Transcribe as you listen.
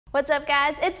What's up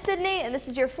guys, it's Sydney and this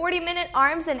is your 40-minute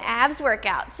arms and abs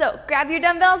workout. So grab your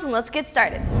dumbbells and let's get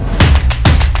started.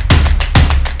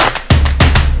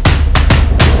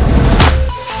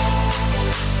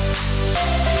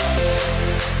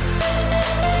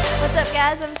 What's up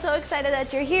guys, I'm so excited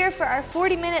that you're here for our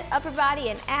 40-minute upper body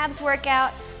and abs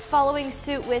workout. Following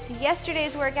suit with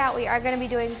yesterday's workout, we are going to be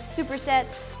doing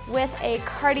supersets with a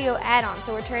cardio add-on.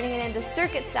 So we're turning it into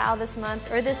circuit style this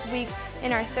month, or this week,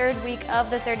 in our third week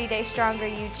of the 30-day Stronger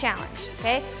You Challenge,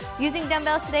 okay? Using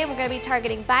dumbbells today, we're going to be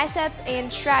targeting biceps and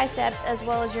triceps as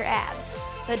well as your abs.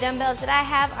 The dumbbells that I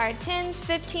have are 10s,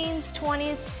 15s,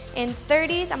 20s, and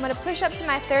 30s. I'm going to push up to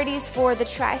my 30s for the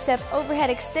tricep overhead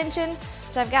extension.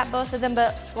 So I've got both of them,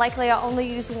 but likely I'll only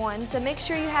use one. So make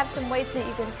sure you have some weights that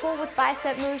you can pull with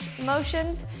bicep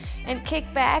motions and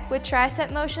kick back with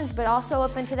tricep motions, but also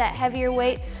up into that heavier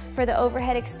weight for the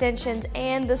overhead extensions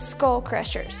and the skull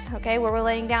crushers, okay, where we're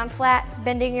laying down flat,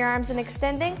 bending your arms and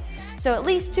extending. So at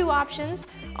least two options.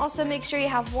 Also make sure you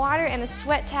have water and a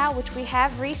sweat towel, which we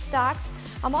have restocked.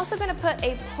 I'm also going to put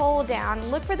a poll down.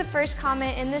 Look for the first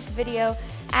comment in this video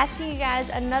asking you guys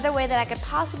another way that I could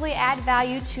possibly add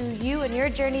value to you and your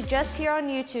journey just here on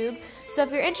YouTube. So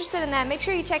if you're interested in that, make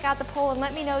sure you check out the poll and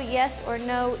let me know yes or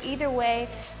no either way.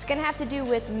 It's going to have to do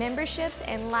with memberships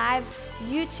and live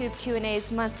YouTube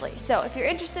Q&As monthly. So if you're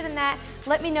interested in that,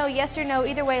 let me know yes or no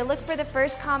either way. Look for the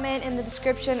first comment in the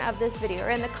description of this video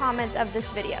or in the comments of this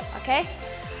video, okay?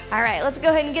 All right, let's go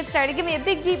ahead and get started. Give me a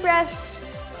big deep breath.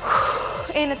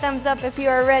 And a thumbs up if you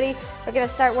are ready. We're going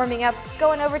to start warming up.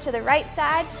 Going over to the right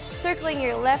side, circling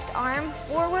your left arm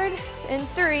forward in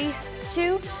 3,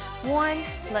 2, 1,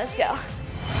 let's go.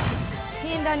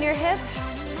 Hand on your hip.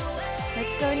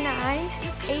 Let's go 9,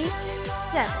 8,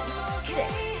 7,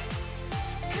 6,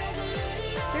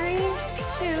 3,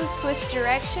 2, switch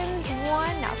directions,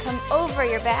 1. Now come over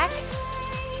your back.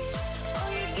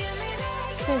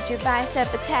 Since your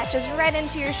bicep attaches right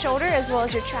into your shoulder as well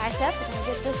as your tricep, we're going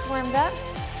to get this warmed up.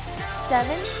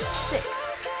 7, 6,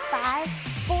 5,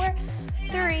 4,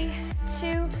 3,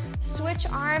 2, switch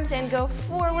arms and go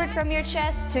forward from your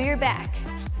chest to your back.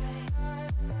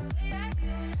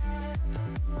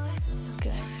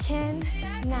 Good. 10,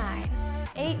 9,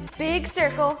 8, big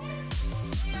circle.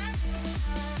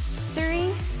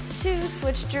 3, 2,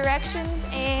 switch directions,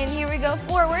 and here we go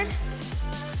forward.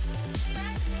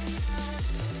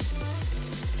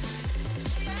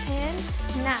 10,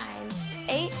 9,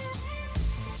 8,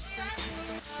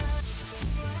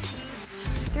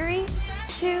 3,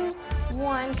 2,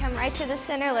 1. Come right to the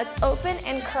center. Let's open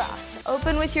and cross.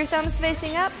 Open with your thumbs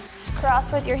facing up,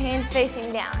 cross with your hands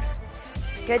facing down.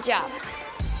 Good job.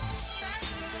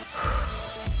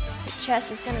 Your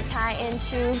chest is going to tie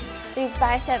into these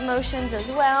bicep motions as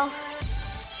well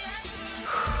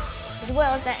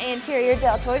as that anterior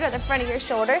deltoid or the front of your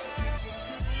shoulder.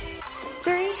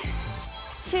 3,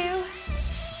 2,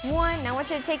 1. Now I want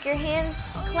you to take your hands,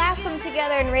 clasp them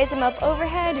together and raise them up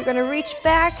overhead. You're going to reach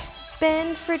back,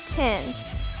 bend for 10,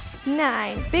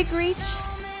 9, big reach,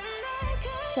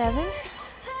 7,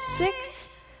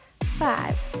 6,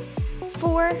 5,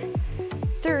 4,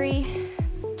 3,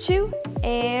 2,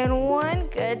 and 1.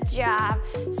 Good job.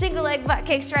 Single leg butt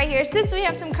kicks right here. Since we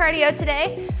have some cardio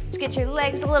today, let's get your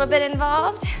legs a little bit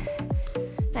involved.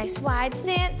 Nice wide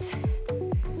stance.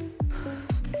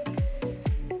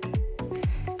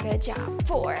 Good job.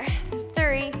 4,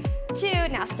 3, 2.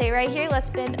 Now stay right here. Let's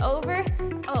bend over,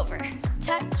 over.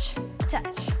 Touch,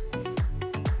 touch.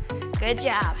 Good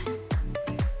job.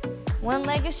 One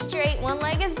leg is straight, one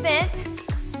leg is bent.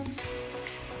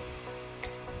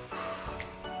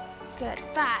 Good.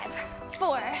 5,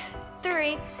 4,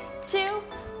 3, 2,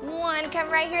 1. Come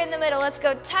right here in the middle. Let's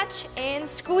go touch and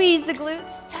squeeze the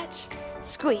glutes. Touch,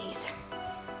 squeeze.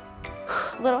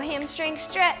 Little hamstring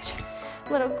stretch.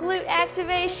 Little glute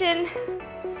activation.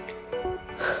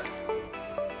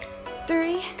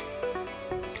 3,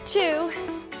 2,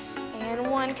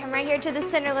 and 1. Come right here to the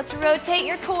center. Let's rotate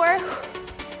your core.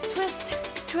 Twist,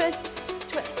 twist,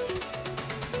 twist.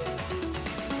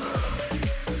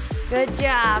 Good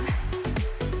job.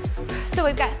 So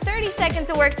we've got 30 seconds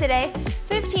of work today,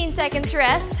 15 seconds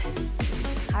rest.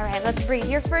 All right, let's breathe.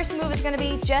 Your first move is going to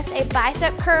be just a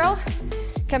bicep curl.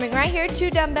 Coming right here, 2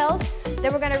 dumbbells.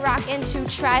 Then we're going to rock into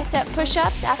tricep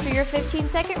push-ups after your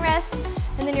 15-second rest.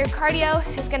 And then your cardio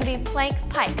is going to be plank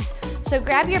pikes. So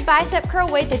grab your bicep curl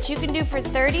weight that you can do for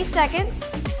 30 seconds.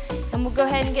 And we'll go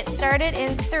ahead and get started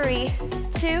in 3,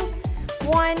 2,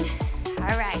 1.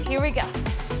 All right, here we go.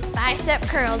 Bicep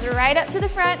curls right up to the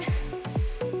front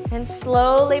and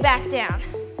slowly back down.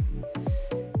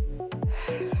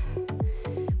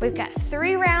 We've got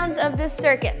 3 rounds of this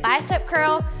circuit: bicep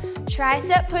curl,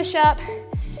 tricep push-up,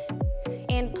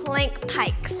 and plank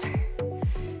pikes.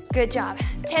 Good job.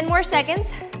 10 more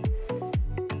seconds.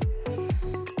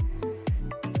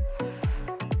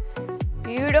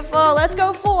 Beautiful. Let's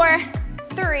go. 4,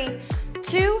 3,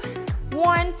 2,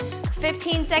 1.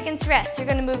 15 seconds rest. You're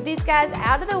gonna move these guys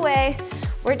out of the way.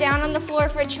 We're down on the floor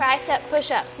for tricep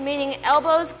push-ups, meaning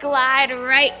elbows glide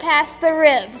right past the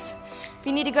ribs. If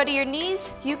you need to go to your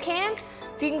knees, you can.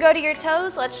 If you can go to your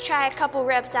toes, let's try a couple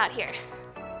reps out here.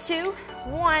 2,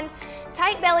 1.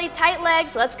 Tight belly, tight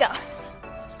legs. Let's go.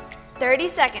 30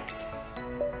 seconds.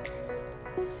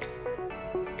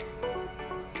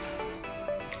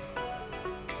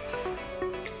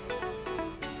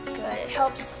 Good. It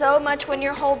helps so much when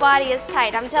your whole body is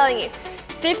tight, I'm telling you.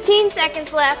 15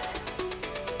 seconds left.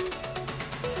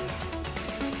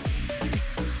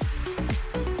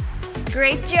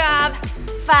 Great job.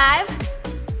 5,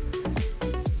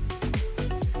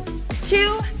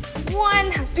 2,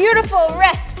 1. Beautiful.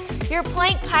 Rest. Your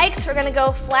plank pikes, we're gonna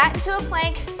go flat into a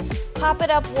plank, pop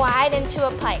it up wide into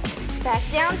a pike. Back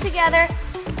down together,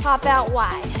 pop out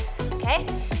wide. Okay?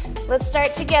 Let's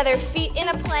start together. Feet in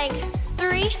a plank.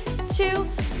 3, 2,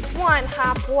 1.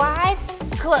 Hop wide,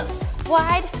 close,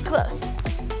 wide, close.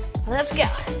 Let's go.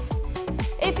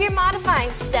 If you're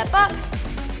modifying, step up,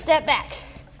 step back.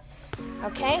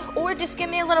 Okay, or just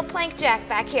give me a little plank jack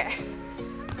back here.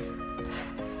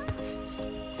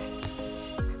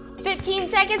 15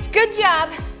 seconds, good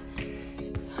job.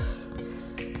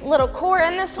 A little core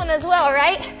in this one as well,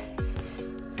 right?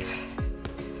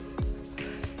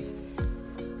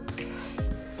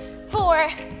 4,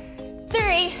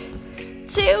 3,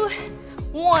 2,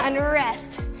 1,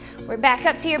 rest. We're back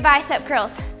up to your bicep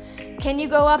curls. Can you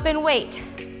go up in weight?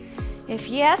 If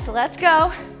yes, let's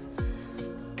go.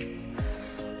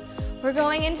 We're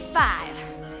going in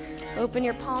 5. Open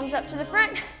your palms up to the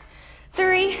front.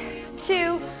 3,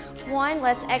 2, 1.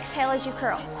 Let's exhale as you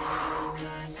curl.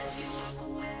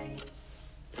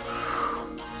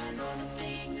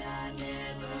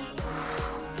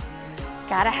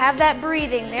 Gotta have that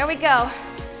breathing. There we go.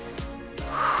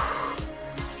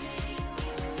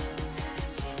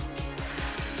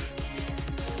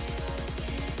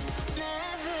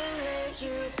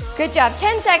 Good job.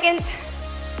 10 seconds.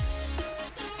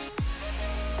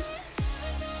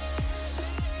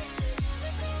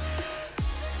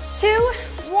 2,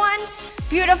 1,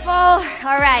 beautiful.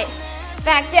 All right,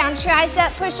 back down,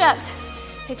 tricep push-ups.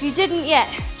 If you didn't yet,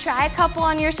 try a couple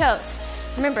on your toes.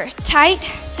 Remember, tight,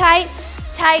 tight,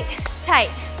 tight,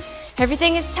 tight.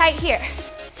 Everything is tight here.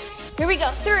 Here we go,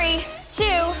 3, 2,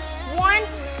 1.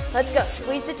 Let's go,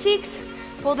 squeeze the cheeks,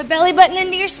 pull the belly button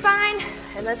into your spine,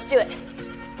 and let's do it.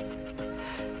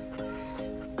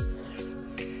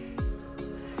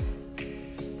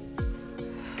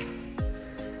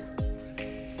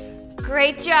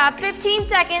 Great job, 15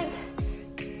 seconds.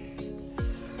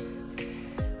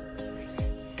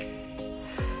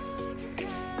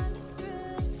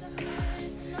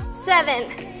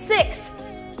 7, 6,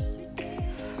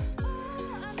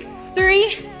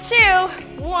 3, 2,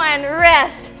 1,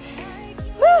 rest.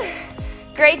 Woo.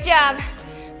 Great job.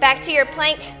 Back to your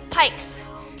plank pikes.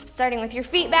 Starting with your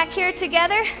feet back here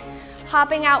together,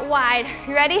 hopping out wide.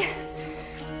 You ready?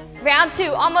 Round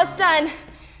 2, almost done.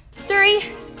 3,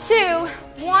 2,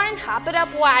 1, hop it up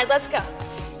wide. Let's go.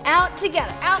 Out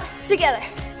together, out together.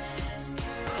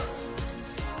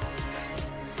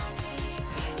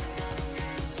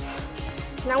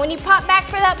 Now when you pop back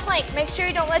for that plank, make sure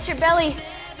you don't let your belly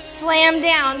slam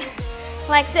down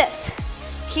like this.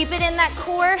 Keep it in that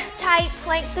core tight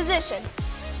plank position.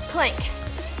 Plank,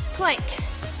 plank.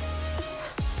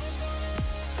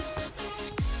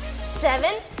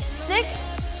 7, 6.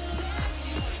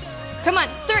 Come on,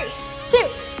 3, 2,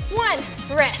 1,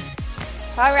 rest.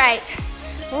 All right,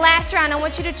 last round, I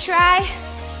want you to try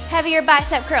heavier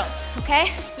bicep curls, okay?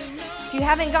 If you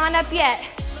haven't gone up yet,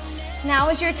 now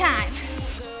is your time.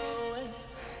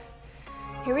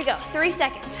 Here we go, 3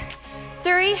 seconds.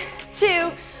 3,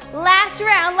 2, last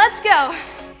round, let's go.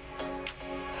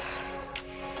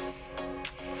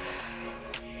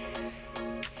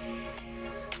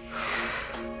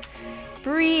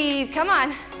 Breathe, come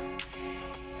on.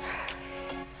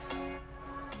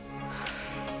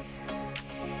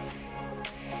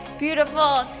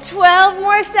 Beautiful, 12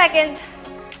 more seconds.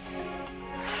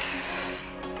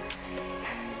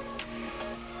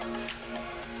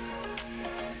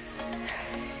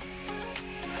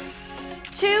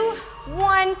 Two,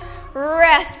 1,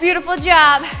 rest. Beautiful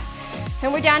job.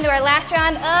 And we're down to our last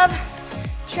round of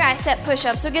tricep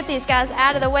push-ups. So get these guys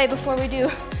out of the way before we do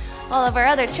all of our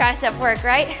other tricep work,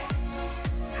 right?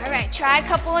 All right, try a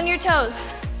couple on your toes.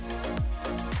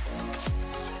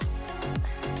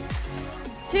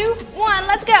 2, 1,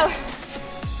 let's go.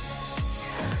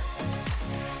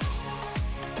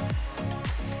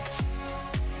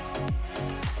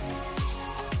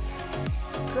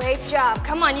 Great job.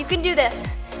 Come on, you can do this.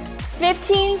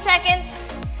 15 seconds.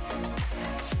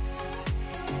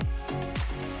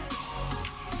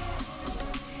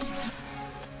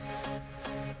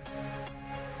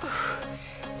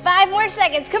 Five more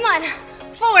seconds. Come on.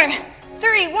 4,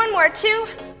 3, one more. 2,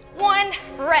 1,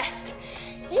 rest.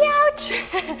 Ouch.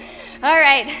 All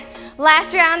right,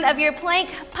 last round of your plank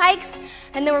pikes,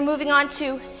 and then we're moving on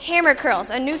to hammer curls,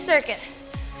 a new circuit.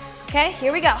 Okay,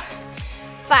 here we go.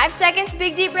 5 seconds,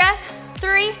 big deep breath.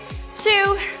 3,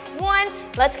 2, 1,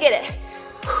 let's get it.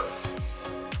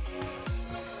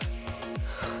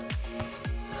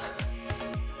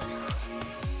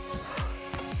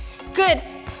 Good.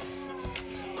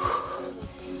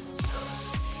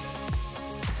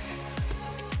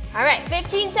 All right,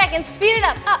 15 seconds, speed it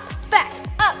up, back,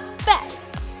 back.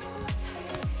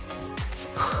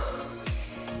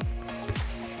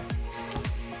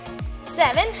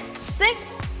 Seven,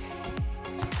 6,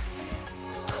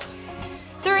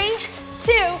 3,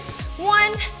 2,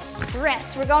 1,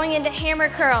 rest. We're going into hammer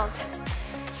curls.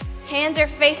 Hands are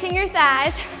facing your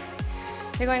thighs.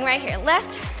 You're going right here,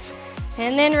 left,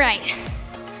 and then right.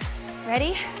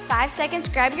 Ready? 5 seconds,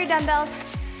 grab your dumbbells.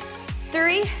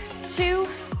 3, 2,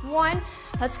 1,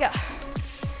 let's go.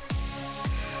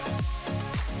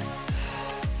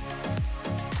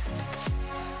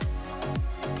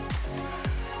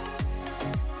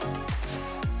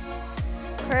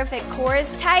 Perfect, core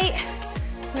is tight.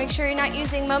 Make sure you're not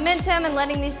using momentum and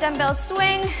letting these dumbbells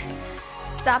swing.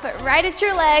 Stop it right at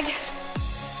your leg.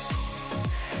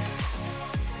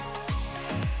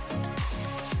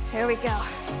 Here we go.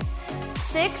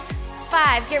 6,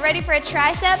 5, get ready for a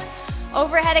tricep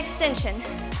overhead extension.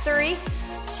 3,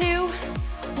 2,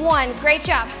 1, great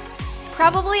job.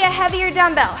 Probably a heavier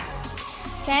dumbbell.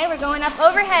 Okay, we're going up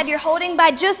overhead. You're holding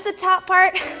by just the top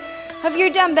part of your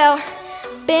dumbbell.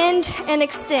 Bend and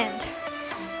extend.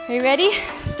 Are you ready?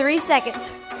 3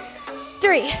 seconds.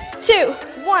 3, 2,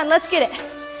 1, let's get it.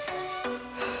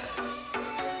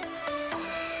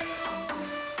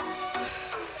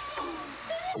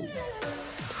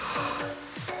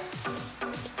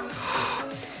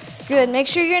 Good, make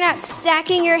sure you're not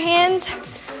stacking your hands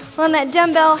on that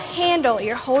dumbbell handle.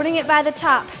 You're holding it by the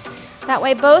top. That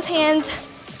way both hands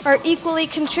are equally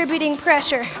contributing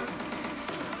pressure.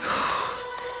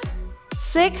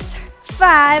 6,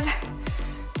 5,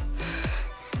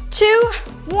 2,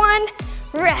 1,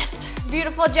 rest.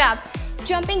 Beautiful job.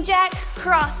 Jumping jack,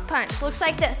 cross punch. Looks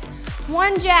like this.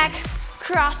 1 jack,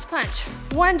 cross punch.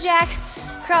 1 jack,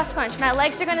 cross punch. My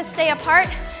legs are gonna stay apart.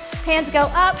 Hands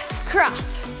go up,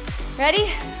 cross.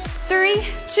 Ready? 3,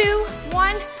 2,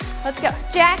 1, let's go.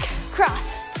 Jack, cross.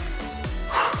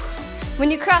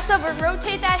 When you cross over,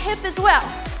 rotate that hip as well.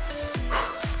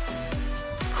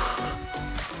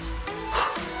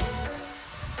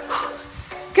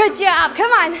 Good job,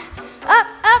 come on. Up,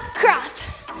 up, cross.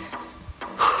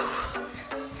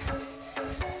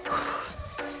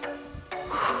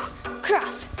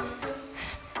 Cross.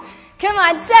 Come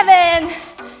on, 7.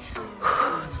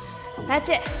 That's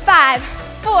it. 5,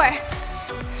 4,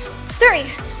 3,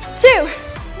 2,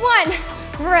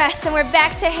 1. Rest, and we're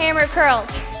back to hammer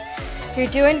curls. You're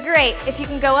doing great. If you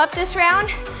can go up this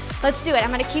round, let's do it.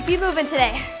 I'm gonna keep you moving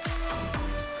today.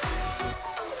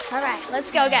 All right,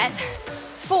 let's go, guys.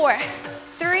 4,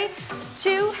 3,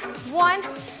 2, 1,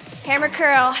 hammer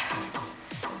curl.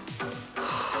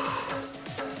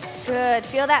 Good,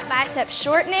 feel that bicep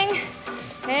shortening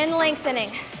and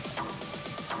lengthening.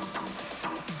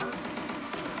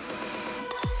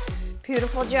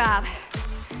 Beautiful job.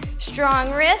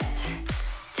 Strong wrist,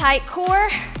 tight core,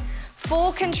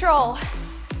 full control.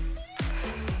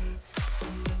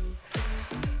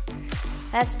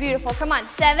 That's beautiful. Come on,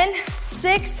 7,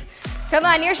 6, come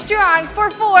on, you're strong. 4,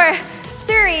 4,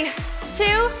 3,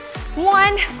 2,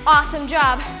 1. Awesome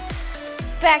job.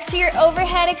 Back to your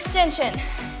overhead extension.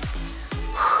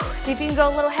 See if you can go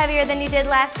a little heavier than you did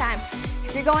last time.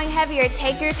 If you're going heavier,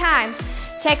 take your time.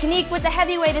 Technique with the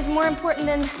heavy weight is more important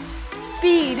than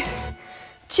speed.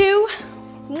 2,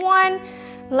 1,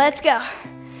 let's go.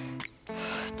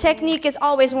 Technique is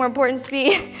always more important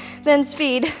than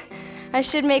speed. I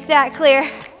should make that clear.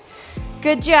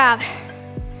 Good job.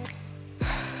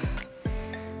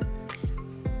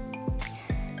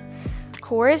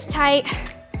 Core is tight.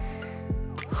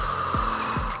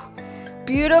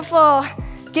 Beautiful.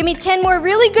 Give me 10 more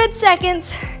really good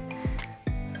seconds.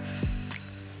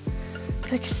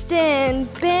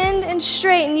 Extend, bend, and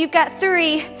straighten. You've got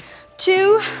 3,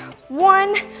 2,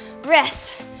 1,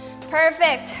 rest.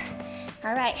 Perfect.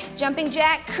 All right, jumping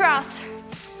jack, cross.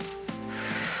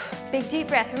 Big deep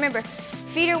breath. Remember,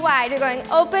 feet are wide. You're going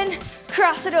open,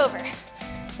 cross it over.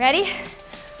 Ready?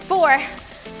 4,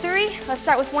 3. Let's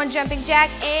start with 1 jumping jack,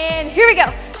 and here we go.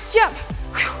 Jump.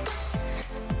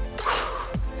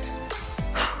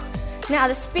 Now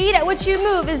the speed at which you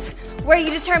move is where you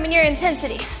determine your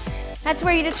intensity. That's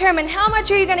where you determine how much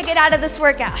are you gonna get out of this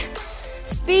workout.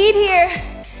 Speed here,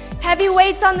 heavy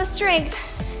weights on the strength,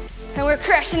 and we're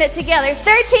crushing it together.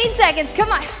 13 seconds, come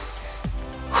on.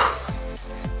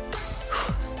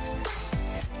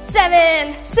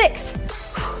 7, 6,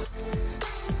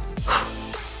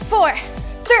 4,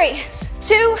 3,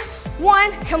 2,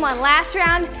 1. Come on, last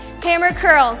round, hammer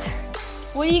curls.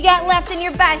 What do you got left in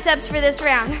your biceps for this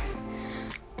round?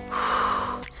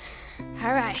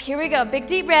 All right, here we go, big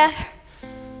deep breath.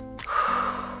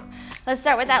 Let's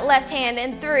start with that left hand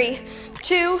in 3,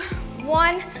 2,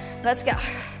 1, let's go.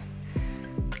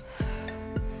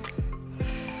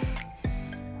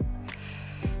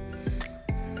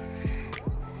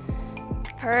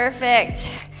 Perfect.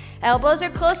 Elbows are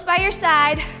close by your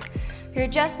side. You're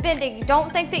just bending.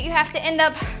 Don't think that you have to end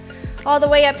up all the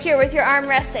way up here with your arm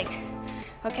resting.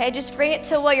 Okay, just bring it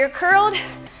to while you're curled,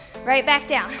 right back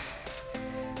down.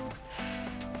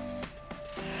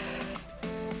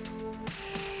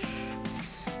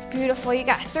 Beautiful, you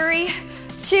got 3,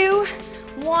 2,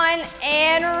 1,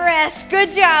 and rest.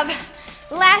 Good job.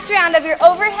 Last round of your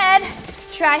overhead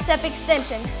tricep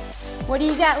extension. What do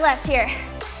you got left here?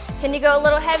 Can you go a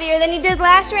little heavier than you did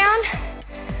last round?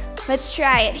 Let's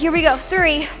try it. Here we go.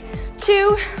 3,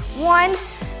 2, 1.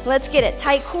 Let's get it.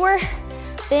 Tight core,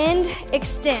 bend,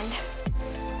 extend.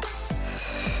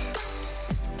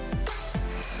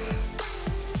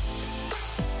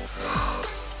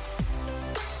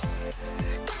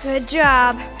 Good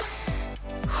job.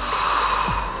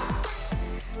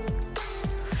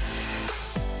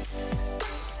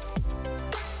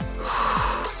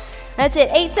 That's it,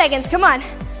 8 seconds, come on.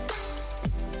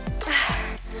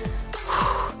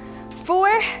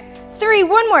 4, 3,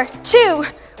 one more, 2,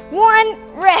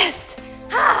 1, rest.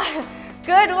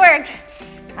 Good work.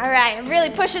 All right, I'm really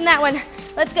pushing that one.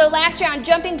 Let's go last round,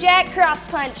 jumping jack, cross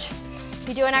punch.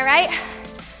 You doing all right?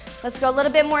 Let's go a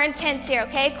little bit more intense here,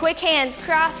 okay? Quick hands,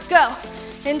 cross, go.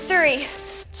 In 3,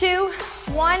 2,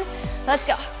 1, let's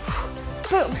go.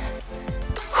 Boom.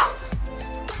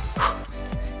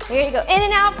 There you go, in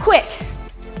and out, quick.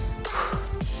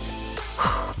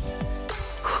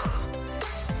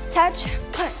 Touch,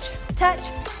 punch, touch,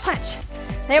 punch.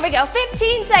 There we go,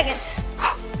 15 seconds.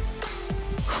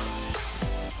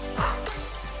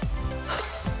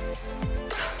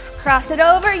 Cross it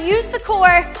over, use the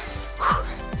core.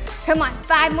 Come on,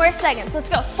 5 more seconds. Let's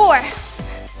go. 4,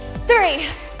 3,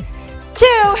 2,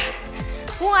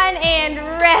 1, and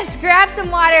rest. Grab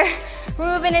some water.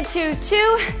 We're moving into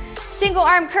 2 single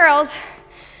arm curls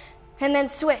and then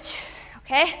switch,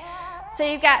 okay? So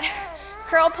you've got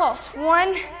curl pulse.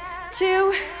 1,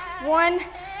 2, 1,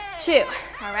 2.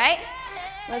 All right?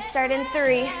 Let's start in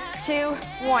 3, 2,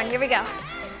 1. Here we go.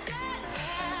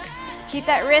 Keep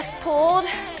that wrist pulled.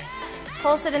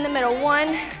 Pulse it in the middle.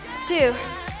 1, 2.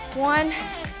 1,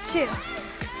 2.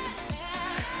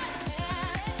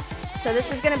 So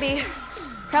this is going to be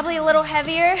probably a little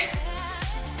heavier.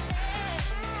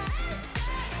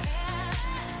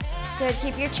 Good,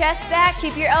 keep your chest back,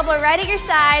 keep your elbow right at your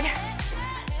side.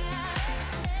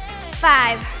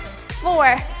 5,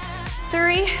 4,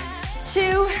 3,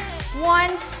 2,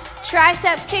 1.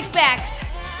 Tricep kickbacks.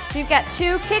 You've got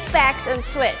 2 kickbacks and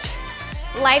switch.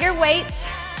 Lighter weights.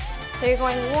 So you're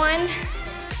going 1,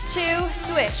 2,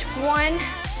 switch. 1,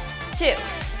 2.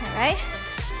 All right.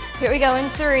 Here we go in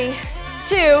 3,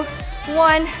 2,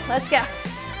 1. Let's go.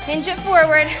 Hinge it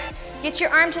forward. Get your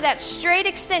arm to that straight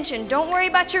extension. Don't worry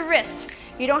about your wrist.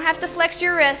 You don't have to flex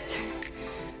your wrist.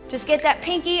 Just get that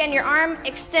pinky and your arm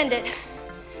extended.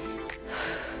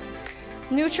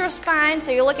 Neutral spine,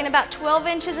 so you're looking about 12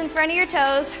 inches in front of your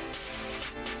toes.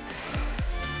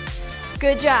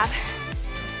 Good job.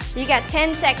 You got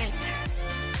 10 seconds.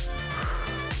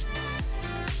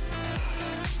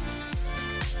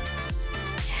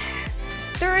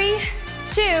 Three,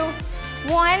 2,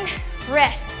 1,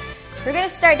 rest. We're gonna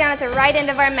start down at the right end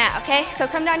of our mat, okay? So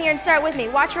come down here and start with me.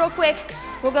 Watch real quick.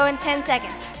 We'll go in 10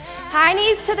 seconds. High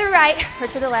knees to the right, or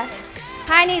to the left.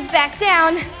 High knees back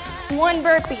down, 1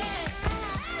 burpee.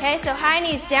 Okay, so high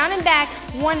knees down and back,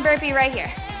 1 burpee right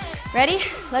here. Ready?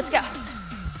 Let's go.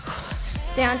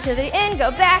 Down to the end,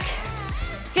 go back.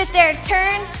 Get there,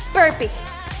 turn, burpee.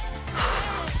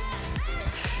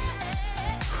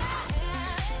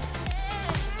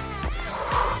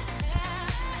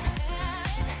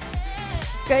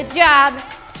 Good job.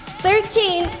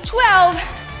 13, 12.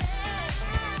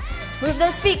 Move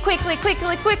those feet quickly,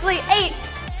 quickly, quickly. 8,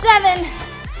 7.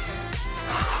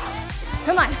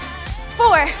 Come on.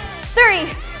 4, 3,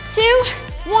 2,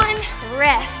 1.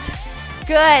 Rest.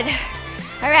 Good.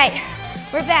 All right,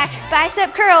 we're back.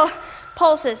 Bicep curl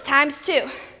pulses times 2.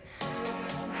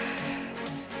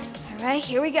 All right,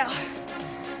 here we go.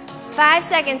 5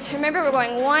 seconds. Remember, we're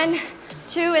going 1,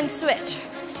 2, and switch.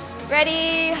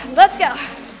 Ready? Let's go.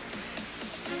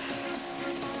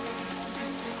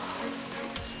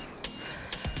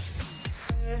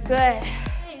 Good.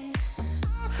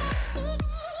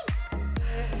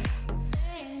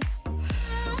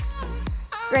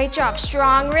 Great job.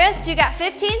 Strong wrist. You got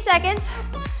 15 seconds.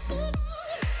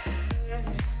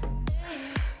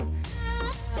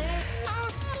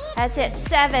 That's it.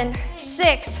 7,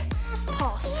 6.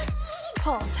 Pulse.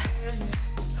 Pulse.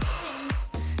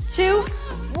 2,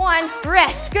 1.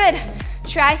 Rest. Good.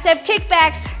 Tricep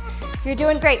kickbacks. You're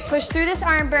doing great. Push through this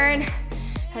arm burn.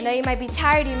 I know you might be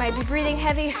tired. You might be breathing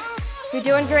heavy. You're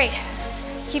doing great.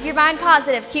 Keep your mind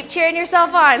positive. Keep cheering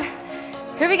yourself on.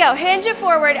 Here we go. Hinge it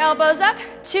forward. Elbows up.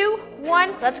 2,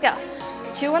 1. Let's go.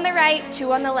 2 on the right,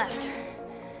 2 on the left.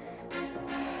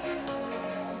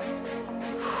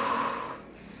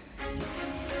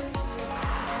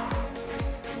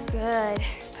 Good.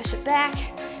 Push it back,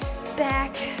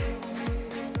 back.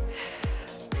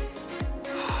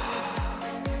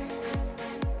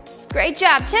 Great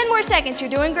job. 10 more seconds. You're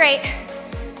doing great.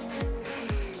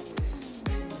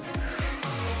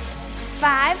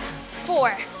 5,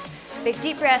 4. Big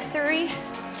deep breath. 3,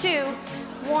 2,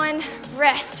 1.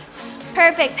 Rest.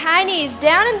 Perfect. High knees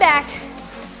down and back.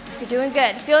 You're doing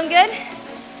good. Feeling good?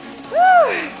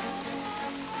 Woo.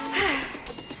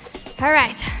 All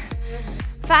right.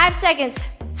 5 seconds.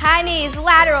 High knees,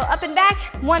 lateral, up and back.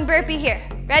 1 burpee here.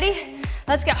 Ready?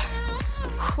 Let's go.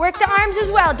 Work the arms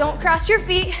as well. Don't cross your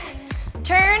feet.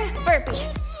 Turn, burpee.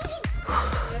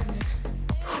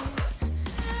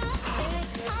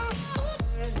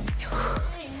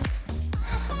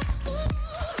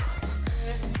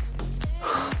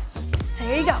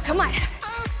 There you go. Come on.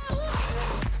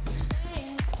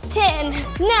 10,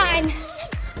 9.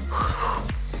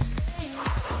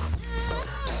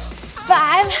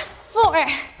 5, 4,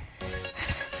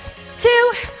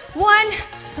 2, 1.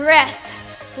 Rest.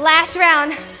 Last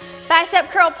round. Bicep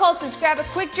curl pulses. Grab a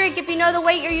quick drink if you know the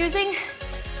weight you're using.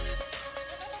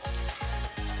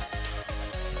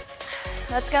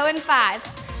 Let's go in 5,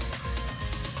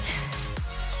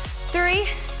 3,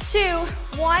 2,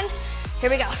 1. Here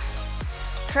we go.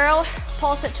 Curl,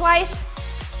 pulse it twice.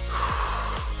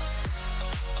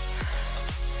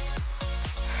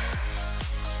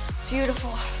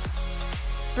 Beautiful.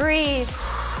 Breathe.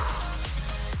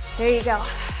 There you go.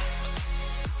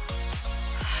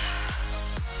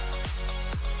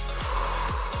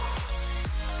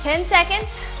 Ten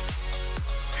seconds.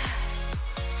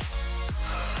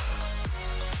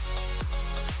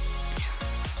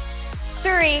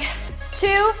 3,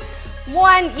 2,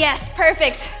 1. Yes,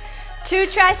 perfect. 2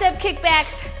 tricep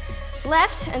kickbacks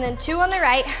left and then 2 on the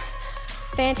right.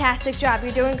 Fantastic job.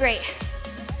 You're doing great.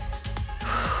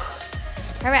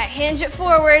 All right, hinge it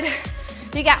forward.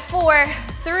 You got 4,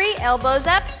 3, elbows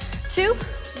up, 2,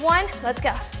 1, let's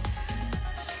go.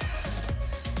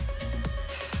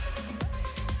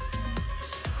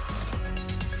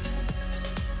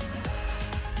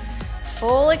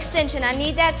 Full extension, I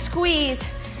need that squeeze.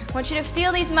 I want you to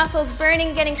feel these muscles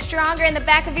burning, getting stronger in the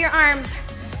back of your arms.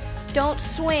 Don't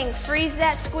swing, freeze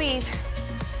that squeeze.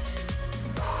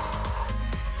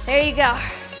 There you go.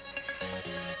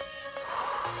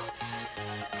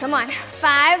 Come on,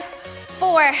 5,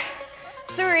 4,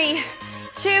 3,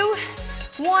 2,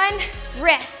 1,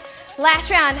 rest.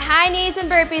 Last round, high knees and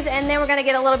burpees, and then we're gonna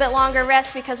get a little bit longer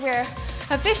rest because we're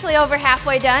officially over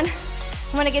halfway done.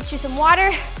 I'm gonna get you some water.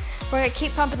 We're gonna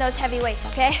keep pumping those heavy weights,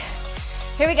 okay?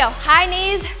 Here we go, high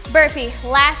knees, burpee,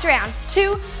 last round.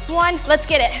 2, 1, let's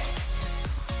get it.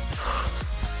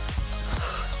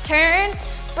 Turn,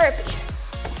 burpee.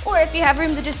 Or if you have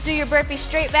room to just do your burpee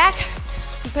straight back,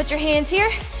 you put your hands here,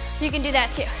 you can do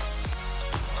that too.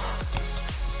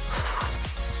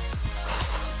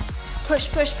 Push,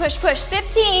 push, push, push.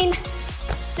 15.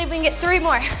 See if we can get 3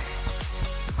 more.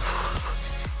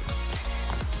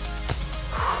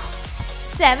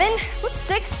 7, whoops,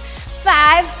 6,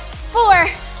 5, 4,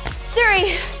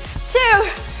 3, 2,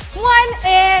 1,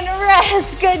 and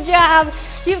rest. Good job.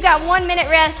 You've got 1 minute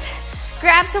rest.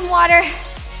 Grab some water.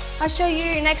 I'll show you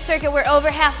your next circuit. We're over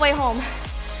halfway home.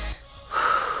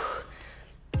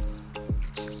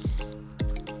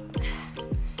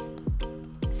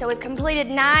 So we've completed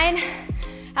 9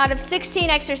 out of 16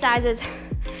 exercises.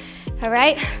 All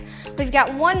right, we've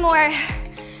got one more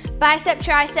bicep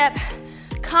tricep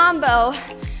combo,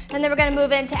 and then we're gonna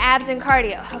move into abs and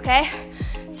cardio, okay?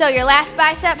 So your last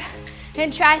bicep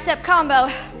and tricep combo,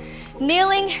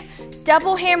 kneeling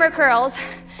double hammer curls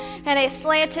and a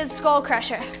slanted skull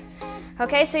crusher.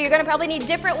 Okay, so you're gonna probably need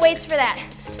different weights for that.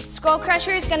 Skull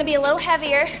crusher is gonna be a little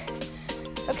heavier.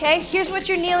 Okay, here's what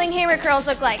your kneeling hammer curls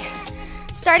look like.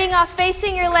 Starting off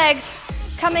facing your legs,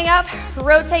 coming up,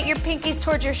 rotate your pinkies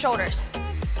towards your shoulders.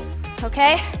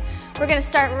 Okay, we're gonna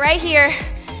start right here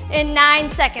in 9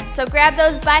 seconds. So grab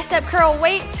those bicep curl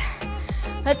weights.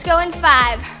 Let's go in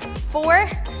 5, 4,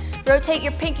 rotate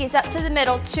your pinkies up to the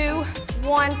middle, 2,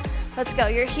 1, let's go.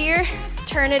 You're here,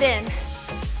 turn it in.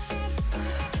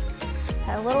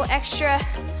 A little extra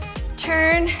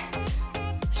turn,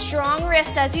 strong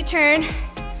wrist as you turn.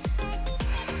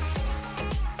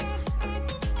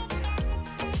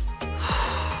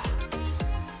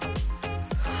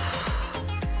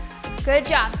 Good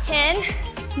job, 10,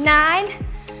 9,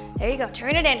 there you go,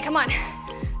 turn it in, come on.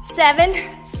 7,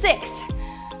 6,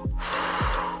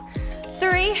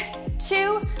 3,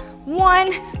 2,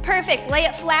 1, perfect. Lay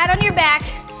it flat on your back,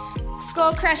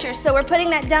 skull crusher. So we're putting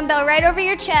that dumbbell right over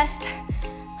your chest.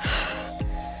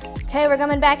 Okay, we're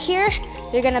coming back here.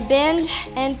 You're gonna bend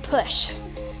and push.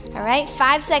 All right,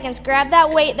 5 seconds. Grab that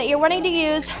weight that you're wanting to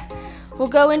use. We'll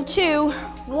go in 2,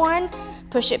 1,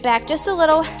 push it back just a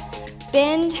little,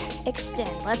 bend,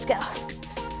 extend. Let's go.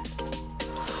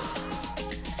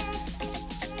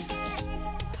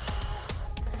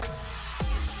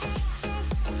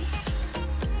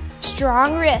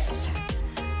 Strong wrists.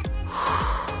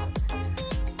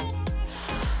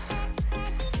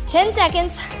 10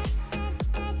 seconds.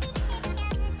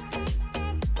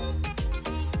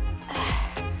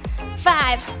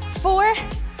 5, 4,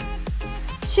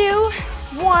 2,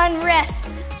 1, rest.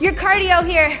 Your cardio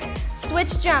here.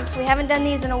 Switch jumps. We haven't done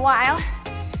these in a while.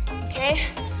 Okay,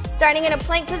 starting in a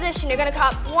plank position, you're gonna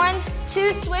call 1,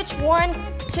 2, switch, 1,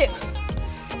 2.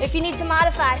 If you need to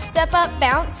modify, step up,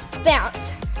 bounce,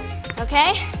 bounce.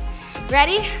 Okay,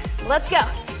 ready? Let's go.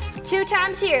 2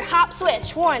 times here, hop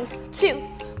switch, 1, 2,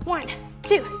 1,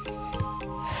 2.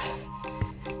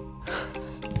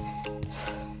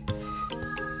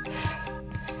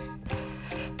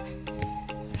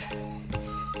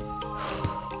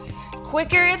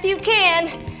 Quicker if you can.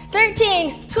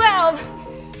 13, 12.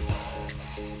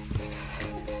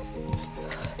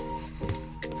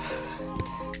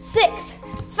 Six,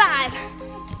 5.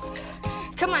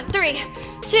 Come on, 3,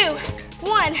 2,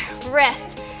 1,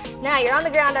 rest. Now you're on the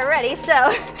ground already,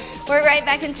 so we're right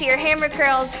back into your hammer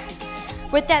curls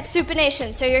with that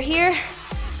supination. So you're here,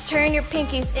 turn your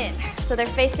pinkies in so they're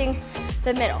facing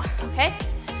the middle, okay?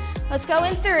 Let's go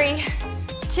in 3,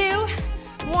 2,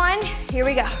 1, here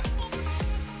we go.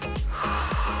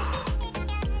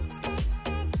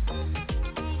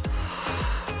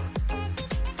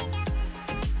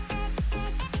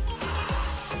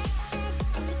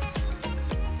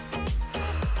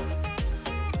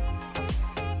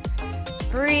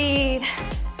 Breathe.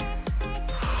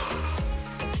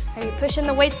 Are you pushing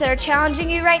the weights that are challenging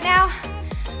you right now?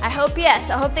 I hope yes.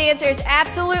 I hope the answer is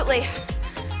absolutely.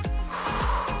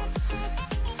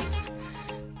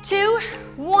 2,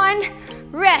 1,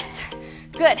 rest.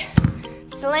 Good.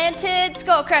 Slanted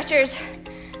skull crushers.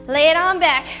 Lay it on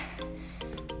back.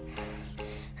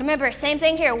 Remember, same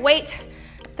thing here. Weight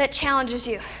that challenges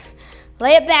you.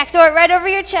 Lay it back, throw it right over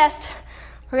your chest.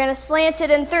 We're gonna slant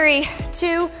it in 3,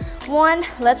 2, 1,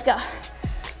 let's go.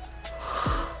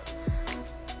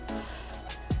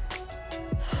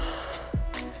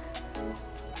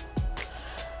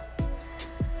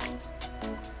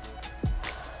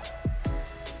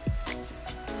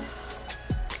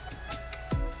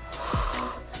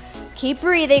 Keep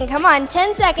breathing, come on,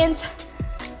 10 seconds.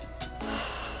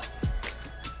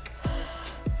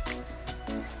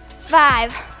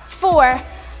 5, 4,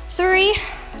 3,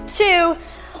 2,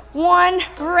 1,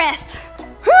 rest.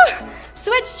 Whew.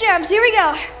 Switch jumps, here we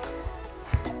go.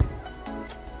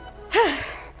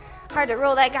 Hard to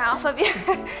roll that guy off of you.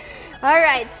 All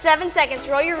right, 7 seconds.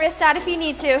 Roll your wrists out if you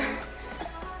need to.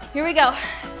 Here we go.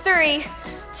 3,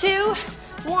 2,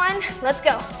 1, let's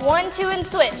go. 1, 2, and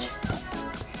switch.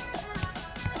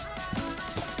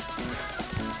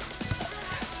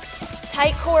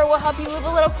 Tight core will help you move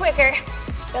a little quicker.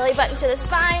 Belly button to the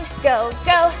spine. Go,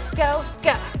 go, go,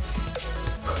 go.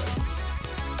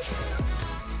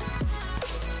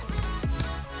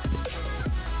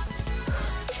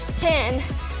 Ten,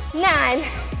 9.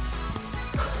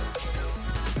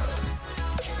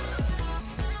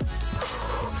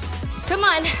 Come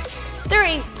on.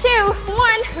 3, 2,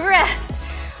 1, rest.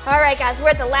 All right, guys, we're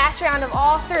at the last round of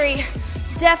all three.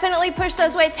 Definitely push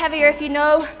those weights heavier if you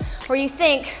know or you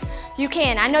think you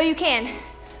can. I know you can.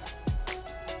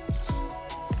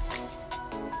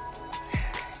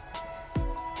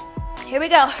 Here we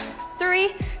go.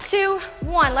 3, 2,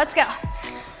 1, let's go.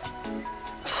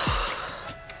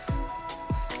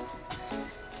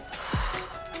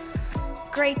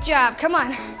 Great job, come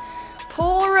on.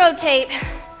 Pull, rotate.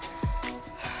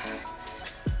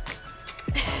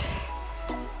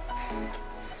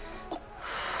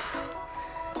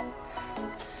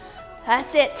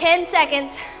 That's it, 10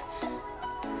 seconds.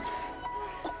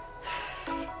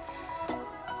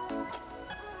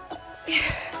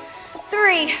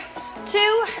 Three,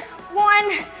 2,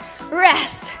 1,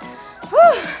 rest.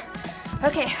 Whew.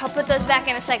 Okay, I'll put those back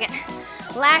in a second.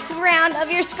 Last round of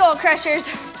your skull crushers.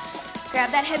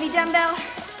 Grab that heavy dumbbell.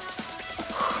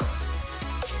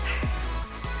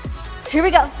 Here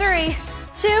we go, 3,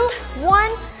 2,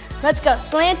 1. Let's go,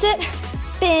 slant it,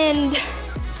 bend.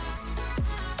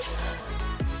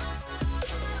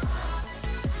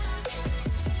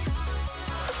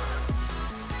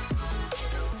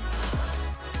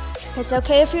 It's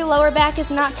okay if your lower back is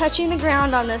not touching the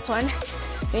ground on this one.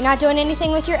 You're not doing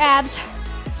anything with your abs,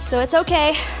 so it's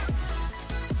okay.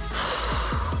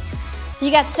 You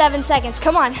got 7 seconds,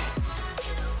 come on.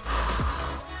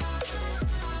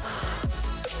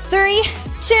 3,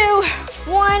 2,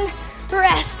 1,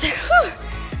 rest. Whew.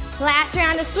 Last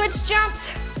round of switch jumps.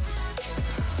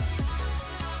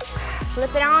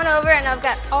 Flip it on over, and I've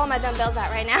got all my dumbbells out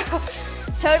right now.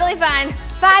 Totally fine.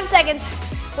 5 seconds.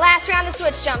 Last round of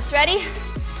switch jumps. Ready?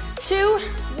 2,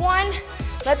 1,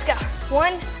 let's go.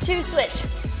 1, 2, switch.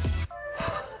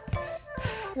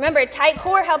 Remember, tight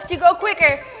core helps you go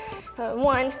quicker.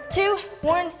 1, 2,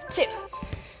 1, 2.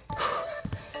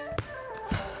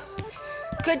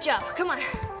 Good job, come on.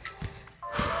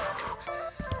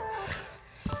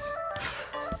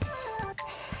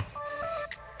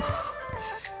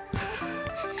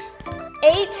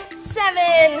 8,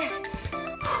 7.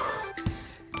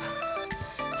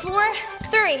 4,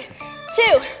 3,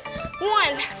 2,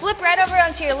 1. Flip right over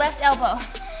onto your left elbow.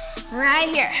 Right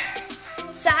here.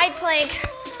 Side plank.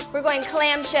 We're going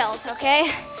clamshells, okay?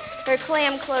 Or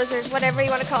clam closers, whatever you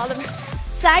want to call them.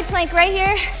 Side plank right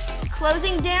here.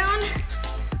 Closing down,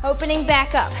 opening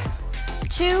back up.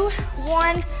 2,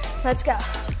 1, let's go.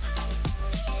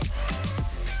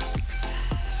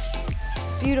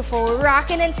 Beautiful, we're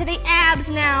rocking into the abs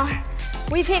now.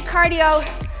 We've hit cardio.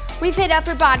 We've hit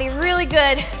upper body really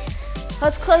good.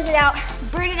 Let's close it out,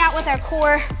 burn it out with our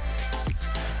core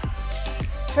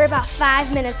for about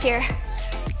 5 minutes here.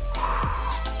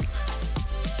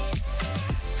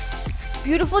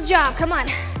 Beautiful job, come on.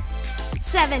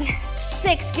 7,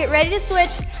 6, get ready to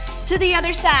switch to the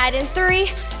other side. In 3,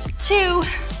 2,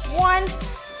 1,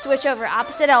 switch over,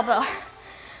 opposite elbow.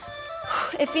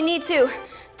 If you need to,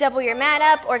 double your mat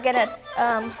up or get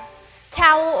a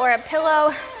towel or a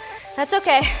pillow, that's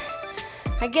okay.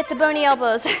 I get the bony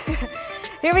elbows.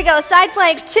 Here we go, side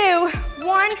plank, 2,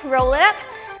 1, roll it up,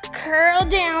 curl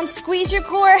down, squeeze your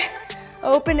core,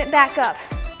 open it back up.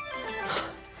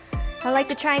 I like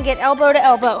to try and get elbow to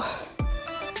elbow.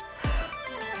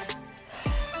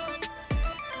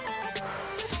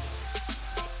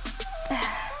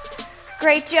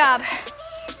 Great job.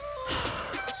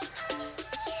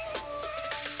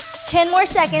 10 more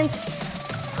seconds.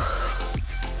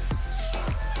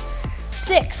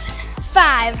 6,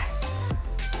 5,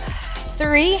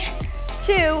 3,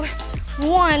 2,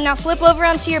 1. Now flip over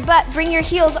onto your butt. Bring your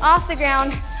heels off the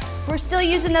ground. We're still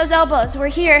using those elbows. We're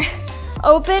here.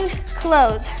 Open,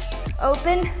 close.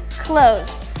 Open,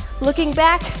 close. Looking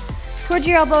back towards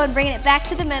your elbow and bringing it back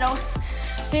to the middle.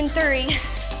 In 3,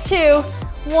 2,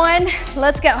 1.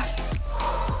 Let's go.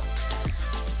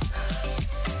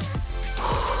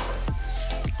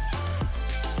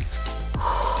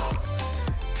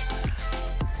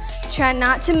 Try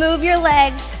not to move your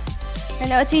legs. I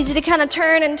know it's easy to kind of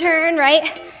turn and turn,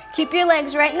 right? Keep your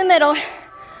legs right in the middle.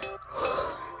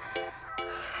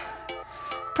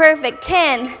 Perfect.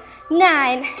 10,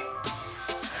 9.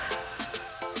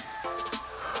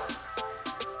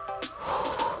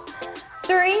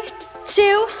 3,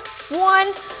 2, 1,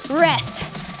 rest.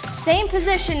 Same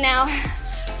position now.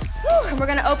 Whew. We're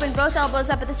gonna open both elbows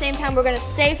up at the same time. We're gonna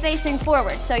stay facing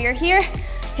forward. So you're here,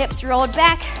 hips rolled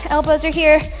back, elbows are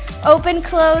here. Open,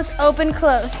 close, open,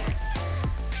 close.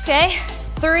 Okay,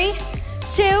 3,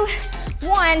 2,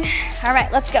 1. All right,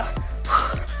 let's go.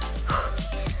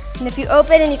 And if you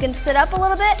open and you can sit up a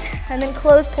little bit and then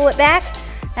close, pull it back,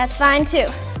 that's fine too.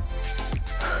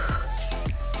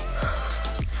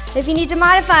 If you need to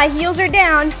modify, heels are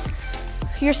down,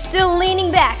 You're still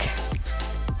leaning back.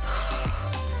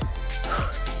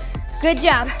 Good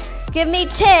job. Give me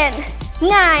 10,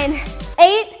 9,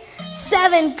 8,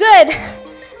 7, good.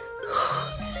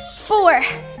 4,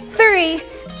 3,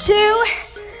 2,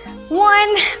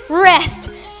 1,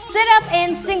 rest. Sit up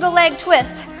and single leg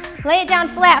twist. Lay it down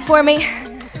flat for me.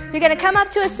 You're gonna come up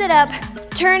to a sit up,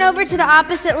 turn over to the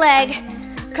opposite leg,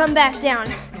 come back down.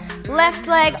 Left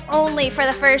leg only for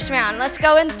the first round. Let's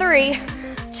go in 3,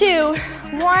 2,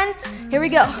 1, here we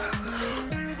go.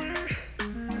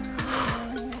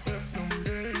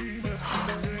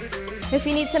 If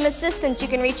you need some assistance, you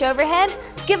can reach overhead,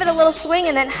 give it a little swing,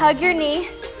 and then hug your knee.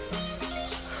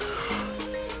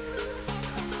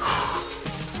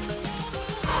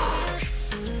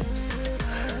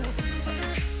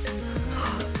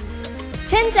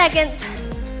 Ten seconds.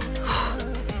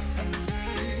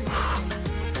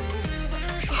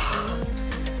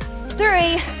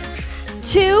 3,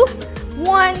 2,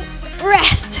 1,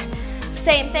 rest.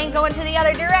 Same thing going to the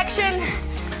other direction.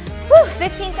 Whew,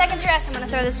 15 seconds rest. I'm gonna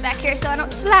throw this back here so I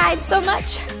don't slide so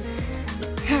much.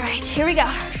 All right, here we go.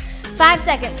 5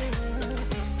 seconds.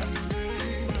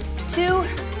 2,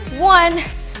 1,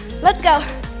 let's go.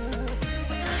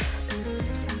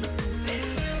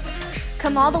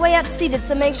 Come all the way up seated,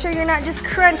 so make sure you're not just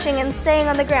crunching and staying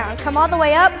on the ground. Come all the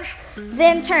way up,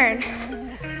 then turn.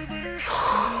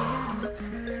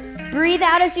 Breathe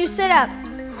out as you sit up.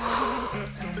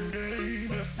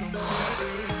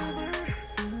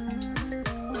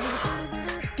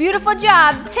 Beautiful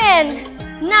job.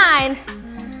 10, 9,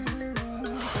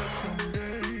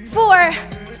 4,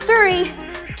 3,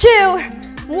 2,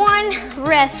 1.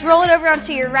 Rest. Roll it over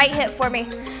onto your right hip for me.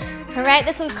 All right,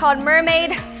 this one's called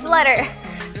mermaid flutter.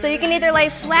 So you can either lay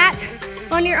flat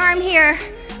on your arm here,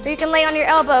 or you can lay on your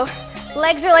elbow.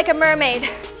 Legs are like a mermaid.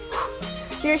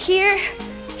 You're here,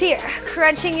 here,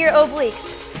 crunching your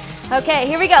obliques. Okay,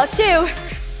 here we go. 2,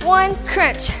 1,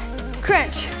 crunch,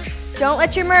 crunch. Don't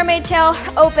let your mermaid tail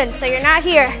open so you're not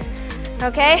here.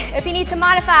 Okay, if you need to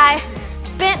modify,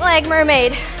 bent leg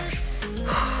mermaid.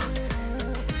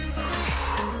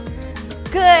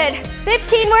 Good,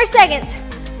 15 more seconds.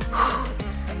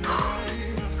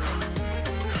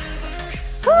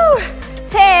 Whew.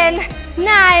 10,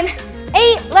 9,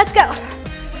 8, let's go.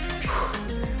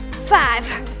 5,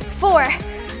 4,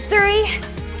 3,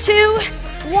 2,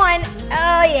 1.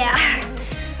 Oh yeah.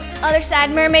 Other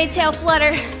side, mermaid tail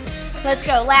flutter. Let's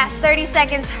go, last 30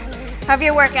 seconds of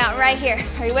your workout right here.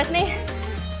 Are you with me?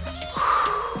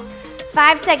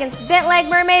 5 seconds, bent leg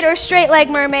mermaid or straight leg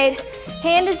mermaid.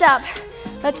 Hand is up.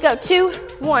 Let's go, 2,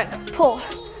 1, pull,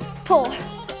 pull.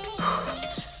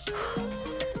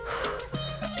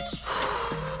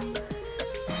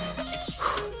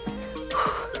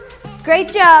 Great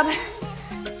job.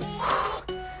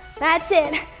 That's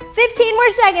it. 15 more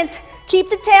seconds. Keep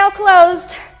the tail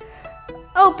closed.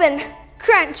 Open,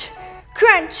 crunch,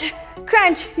 crunch,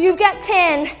 crunch. You've got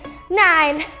 10,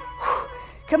 9.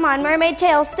 Come on, mermaid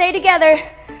tail, stay together.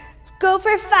 Go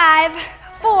for 5,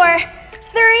 4,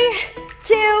 3,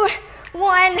 2,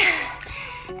 1,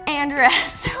 and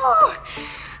rest. All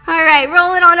right,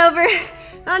 roll it on over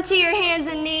onto your hands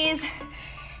and knees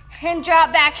and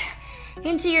drop back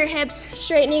into your hips,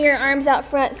 straightening your arms out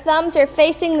front. Thumbs are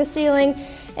facing the ceiling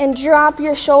and drop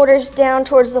your shoulders down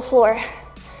towards the floor.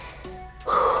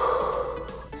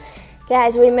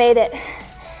 Guys, we made it.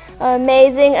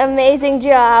 Amazing, amazing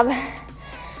job.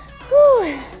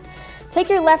 Whew. Take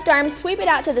your left arm, sweep it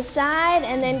out to the side,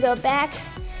 and then go back.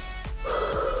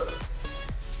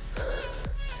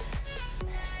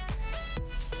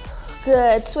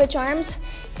 Good, switch arms.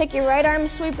 Take your right arm,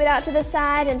 sweep it out to the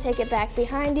side, and take it back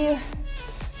behind you.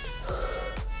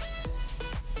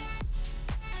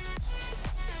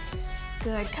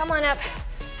 Good, come on up.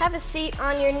 Have a seat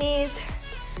on your knees,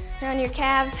 around your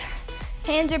calves.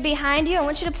 Hands are behind you. I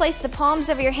want you to place the palms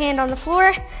of your hand on the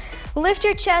floor. Lift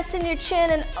your chest and your chin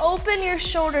and open your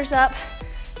shoulders up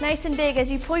nice and big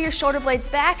as you pull your shoulder blades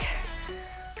back.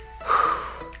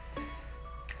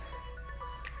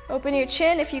 Open your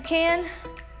chin if you can.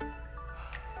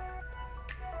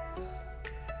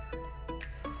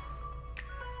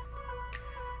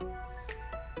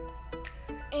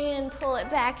 And pull it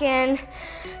back in.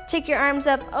 Take your arms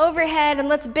up overhead and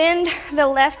let's bend the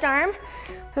left arm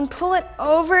and pull it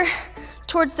over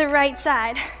towards the right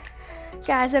side.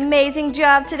 Guys, amazing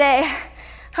job today.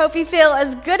 Hope you feel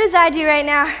as good as I do right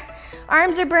now.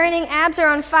 Arms are burning, abs are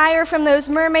on fire from those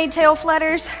mermaid tail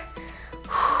flutters.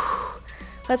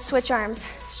 Let's switch arms.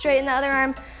 Straighten the other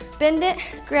arm, bend it,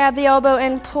 grab the elbow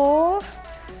and pull.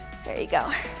 There you go.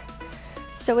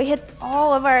 So we hit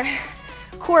all of our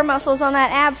core muscles on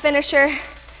that ab finisher.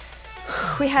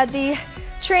 We had the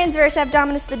transverse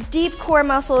abdominis, the deep core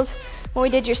muscles when we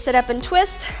did your sit up and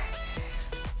twist.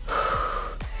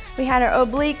 We had our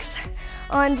obliques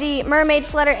on the mermaid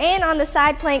flutter and on the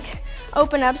side plank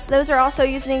open ups. Those are also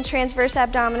using transverse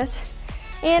abdominis.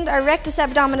 And our rectus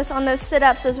abdominis on those sit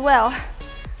ups as well.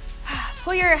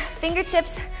 Pull your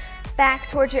fingertips back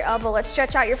towards your elbow. Let's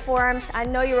stretch out your forearms. I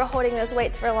know you were holding those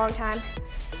weights for a long time.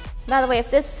 By the way,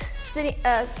 if this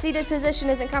seated position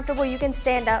isn't comfortable, you can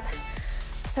stand up.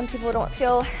 Some people don't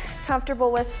feel comfortable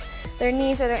with their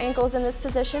knees or their ankles in this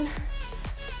position.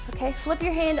 Okay, flip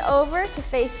your hand over to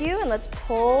face you and let's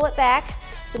pull it back.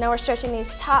 So now we're stretching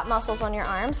these top muscles on your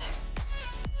arms.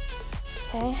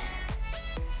 Okay.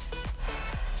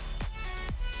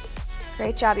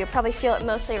 Great job. You'll probably feel it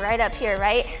mostly right up here,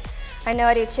 right? I know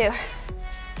I do too.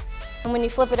 And when you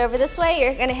flip it over this way,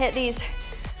 you're gonna hit these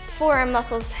forearm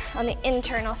muscles on the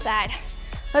internal side.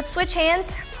 Let's switch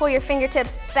hands. Pull your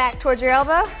fingertips back towards your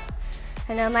elbow.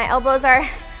 I know my elbows are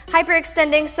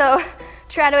hyperextending, so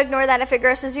try to ignore that if it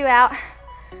grosses you out.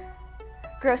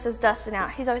 Grosses Dustin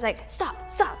out. He's always like, stop,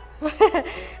 stop. Like,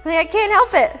 I can't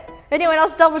help it. Anyone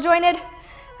else double jointed?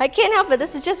 I can't help it.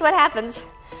 This is just what happens.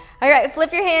 All right,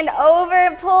 flip your hand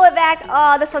over, pull it back.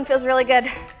 Oh, this one feels really good.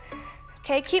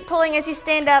 Okay, keep pulling as you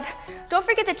stand up. Don't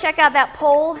forget to check out that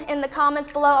poll in the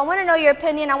comments below. I want to know your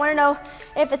opinion. I want to know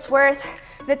if it's worth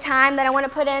the time that I want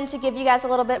to put in to give you guys a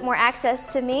little bit more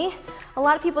access to me. A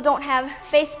lot of people don't have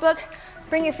Facebook.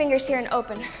 Bring your fingers here and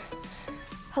open.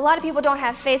 A lot of people don't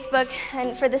have Facebook,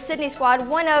 and for the Sydney Squad,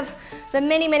 one of the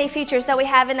many, many features that we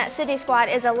have in that Sydney Squad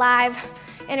is a live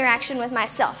interaction with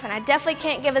myself, and I definitely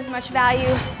can't give as much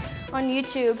value on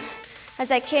YouTube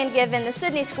as I can give in the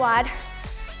Sydney Squad.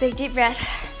 Big deep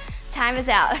breath. Time is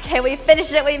out. Okay, we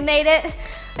finished it, we made it.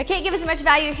 I can't give as much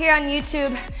value here on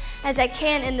YouTube as I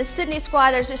can in the Sydney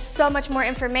Squad. There's just so much more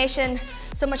information,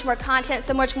 so much more content,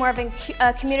 so much more of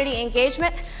a community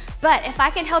engagement. But if I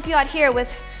can help you out here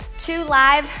with 2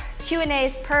 live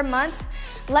Q&As per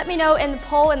month, let me know in the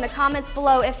poll in the comments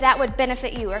below if that would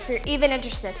benefit you or if you're even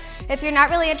interested. If you're not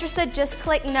really interested, just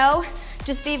click no.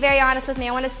 Just be very honest with me.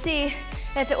 I want to see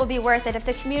if it will be worth it. If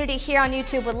the community here on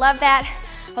YouTube would love that,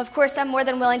 of course, I'm more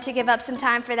than willing to give up some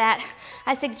time for that.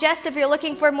 I suggest if you're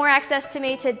looking for more access to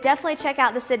me to definitely check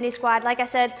out the Sydney Squad. Like I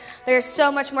said, there's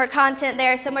so much more content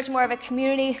there, so much more of a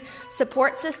community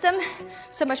support system,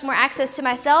 so much more access to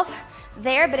myself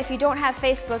there. But if you don't have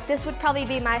Facebook, this would probably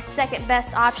be my second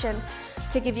best option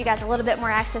to give you guys a little bit more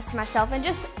access to myself and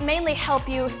just mainly help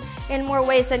you in more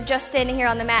ways than just standing here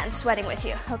on the mat and sweating with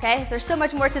you, okay? There's so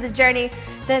much more to the journey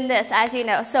than this, as you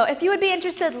know. So if you would be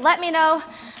interested, let me know.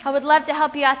 I would love to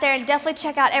help you out there, and definitely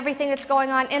check out everything that's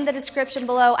going on in the description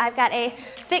below. I've got a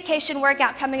Fitcation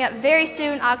workout coming up very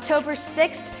soon, October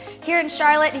 6th here in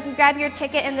Charlotte. You can grab your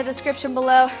ticket in the description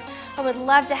below. I would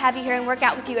love to have you here and work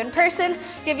out with you in person,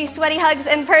 give you sweaty hugs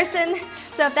in person.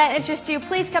 So if that interests you,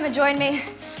 please come and join me.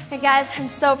 And guys, I'm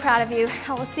so proud of you.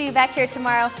 I will see you back here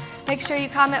tomorrow. Make sure you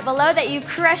comment below that you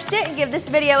crushed it and give this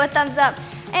video a thumbs up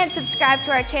and subscribe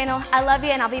to our channel. I love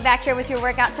you, and I'll be back here with your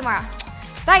workout tomorrow.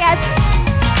 Bye guys.